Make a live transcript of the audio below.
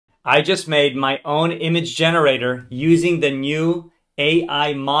I just made my own image generator using the new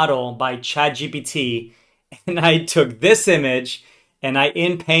AI model by ChatGPT. And I took this image and I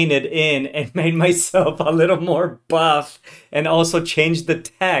in-painted in and made myself a little more buff and also changed the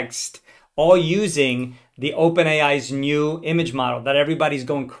text, all using the OpenAI's new image model that everybody's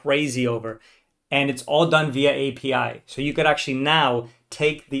going crazy over. And it's all done via API. So you could actually now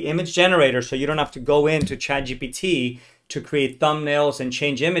take the image generator, so you don't have to go into ChatGPT to create thumbnails and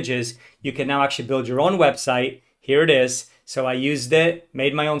change images. You can now actually build your own website. Here it is. So I used it,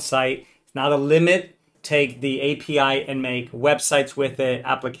 made my own site. It's not a limit. Take the API and make websites with it,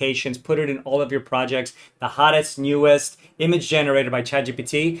 applications, put it in all of your projects. The hottest, newest image generator by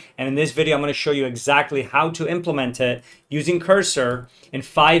ChatGPT. And in this video, I'm going to show you exactly how to implement it using Cursor in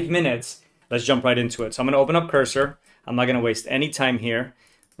 5 minutes. Let's jump right into it. So I'm going to open up Cursor. I'm not going to waste any time here.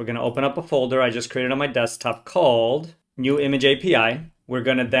 We're going to open up a folder I just created on my desktop called New Image API. We're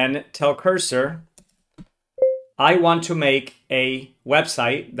going to then tell Cursor, I want to make a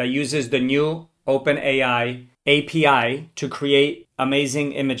website that uses the new OpenAI API to create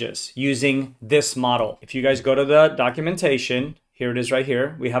amazing images using this model. If you guys go to the documentation, here it is right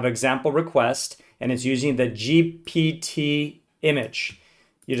here. We have example request, and it's using the GPT image.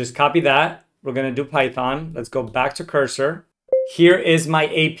 You just copy that. We're going to do Python. Let's go back to Cursor. Here is my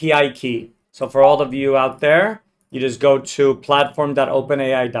API key. So for all of you out there, you just go to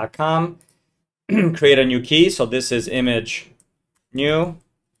platform.openai.com, create a new key. So this is image new.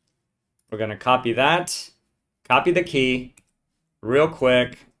 We're going to copy that, copy the key real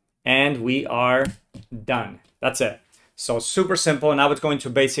quick, and we are done. That's it. So super simple. Now it's going to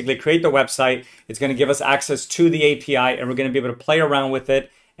basically create the website. It's going to give us access to the API, and we're going to be able to play around with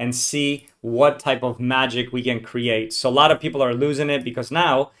it and see what type of magic we can create. So a lot of people are losing it because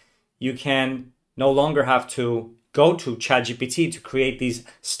now you can no longer have to go to ChatGPT to create these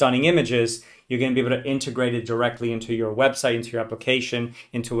stunning images. You're going to be able to integrate it directly into your website, into your application,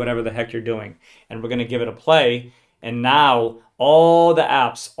 into whatever the heck you're doing. And we're going to give it a play. And now all the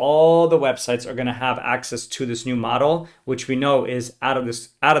apps, all the websites are going to have access to this new model, which we know is out of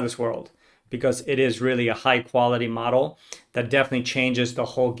this world, because it is really a high quality model that definitely changes the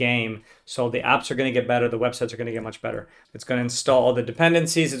whole game. So the apps are going to get better. The websites are going to get much better. It's going to install all the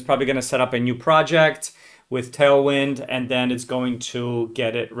dependencies. It's probably going to set up a new project with Tailwind, and then it's going to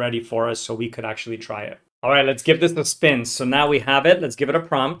get it ready for us so we could actually try it. All right, let's give this a spin. So now we have it. Let's give it a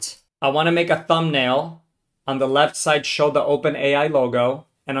prompt. I want to make a thumbnail. On the left side, show the OpenAI logo,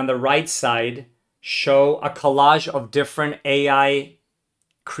 and on the right side, show a collage of different AI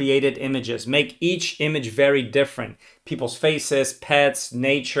created images. Make each image very different. People's faces, pets,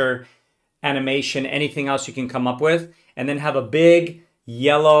 nature, animation, anything else you can come up with, and then have a big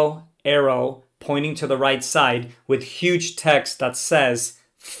yellow arrow pointing to the right side with huge text that says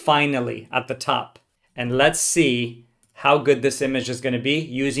finally at the top. And let's see how good this image is going to be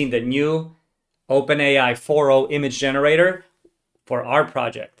using the new OpenAI 4.0 image generator for our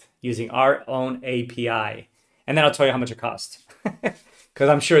project using our own API. And then I'll tell you how much it costs, because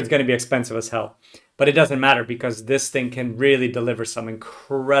I'm sure it's going to be expensive as hell. But it doesn't matter because this thing can really deliver some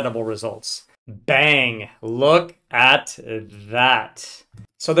incredible results. Bang! Look at that.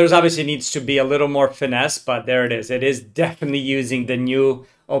 So there's obviously needs to be a little more finesse, but there it is. It is definitely using the new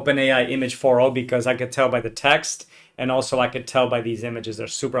OpenAI Image 4.0 because I could tell by the text, and also I could tell by these images. They're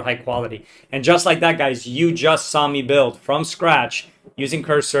super high quality. And just like that, guys, you just saw me build from scratch using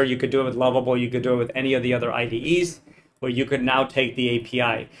Cursor. You could do it with Lovable. You could do it with any of the other IDEs where you could now take the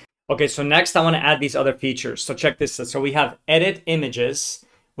API. Okay, so next I want to add these other features. So check this out. So we have edit images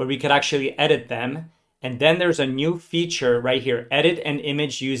where we could actually edit them. And then there's a new feature right here, edit an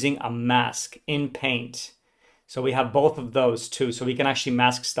image using a mask in Paint. So we have both of those too, so we can actually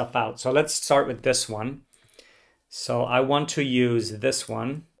mask stuff out. So let's start with this one. So I want to use this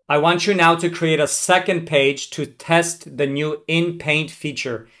one. I want you now to create a second page to test the new in Paint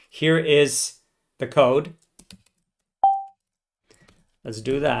feature. Here is the code. Let's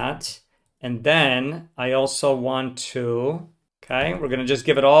do that. And then I also want to, okay, we're gonna just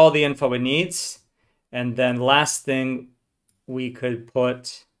give it all the info it needs. And then last thing, we could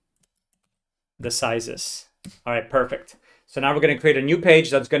put the sizes. All right, perfect. So now we're going to create a new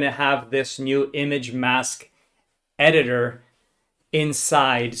page that's going to have this new image mask editor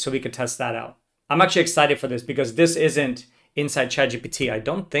inside so we could test that out. I'm actually excited for this because this isn't inside ChatGPT. I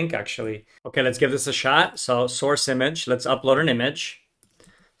don't think actually. Okay, let's give this a shot. So source image, let's upload an image.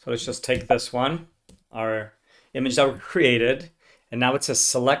 So let's just take this one, our image that we created. And now it says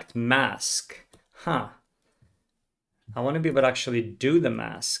select mask. Huh. I want to be able to actually do the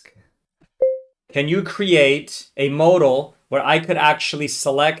mask. can you create a modal where I could actually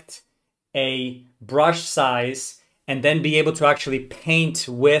select a brush size and then be able to actually paint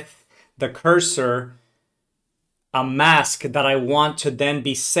with the cursor a mask that I want to then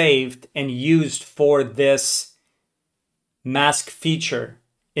be saved and used for this mask feature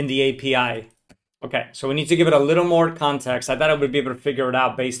in the API. Okay, so we need to give it a little more context. I thought I would be able to figure it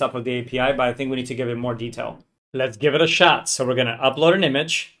out based off of the API, but I think we need to give it more detail. Let's give it a shot. So we're gonna upload an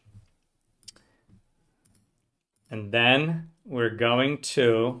image. And then we're going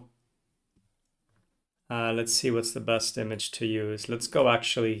to, let's see what's the best image to use. Let's go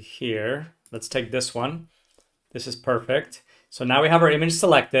actually here. Let's take this one. This is perfect. So now we have our image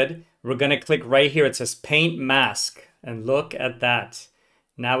selected. We're gonna click right here. It says paint mask, and look at that.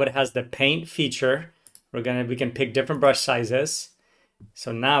 Now it has the paint feature. We can pick different brush sizes.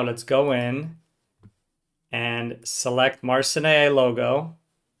 So now let's go in and select Marcin AI logo,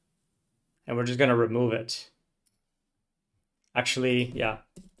 and we're just gonna remove it. Actually, yeah.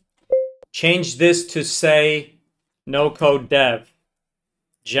 Change this to say no code dev.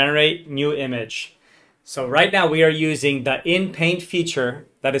 Generate new image. So right now we are using the in-paint feature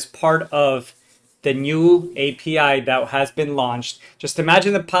that is part of the new API that has been launched. Just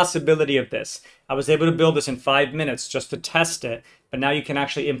imagine the possibility of this. I was able to build this in 5 minutes just to test it, but now you can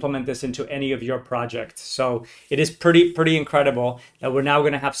actually implement this into any of your projects. So it is pretty incredible that we're now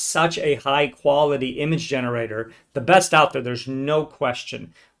gonna have such a high quality image generator, the best out there, there's no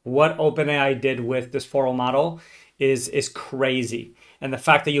question. What OpenAI did with this 4.0 model is crazy. And the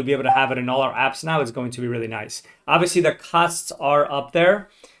fact that you'll be able to have it in all our apps now is going to be really nice. Obviously the costs are up there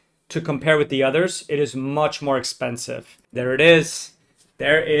to compare with the others. It is much more expensive. There it is.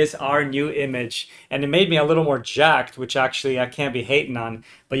 There is our new image. And it made me a little more jacked, which actually I can't be hating on.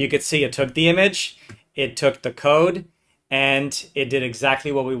 But you could see it took the image, it took the code, and it did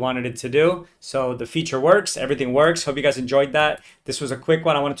exactly what we wanted it to do. So the feature works, everything works. Hope you guys enjoyed that. This was a quick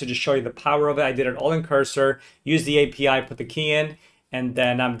one. I wanted to just show you the power of it. I did it all in cursor, used the API, put the key in. And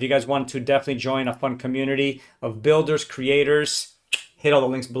then if you guys want to definitely join a fun community of builders, creators, hit all the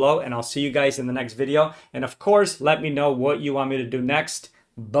links below, and I'll see you guys in the next video. And of course, let me know what you want me to do next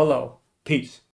below. Peace.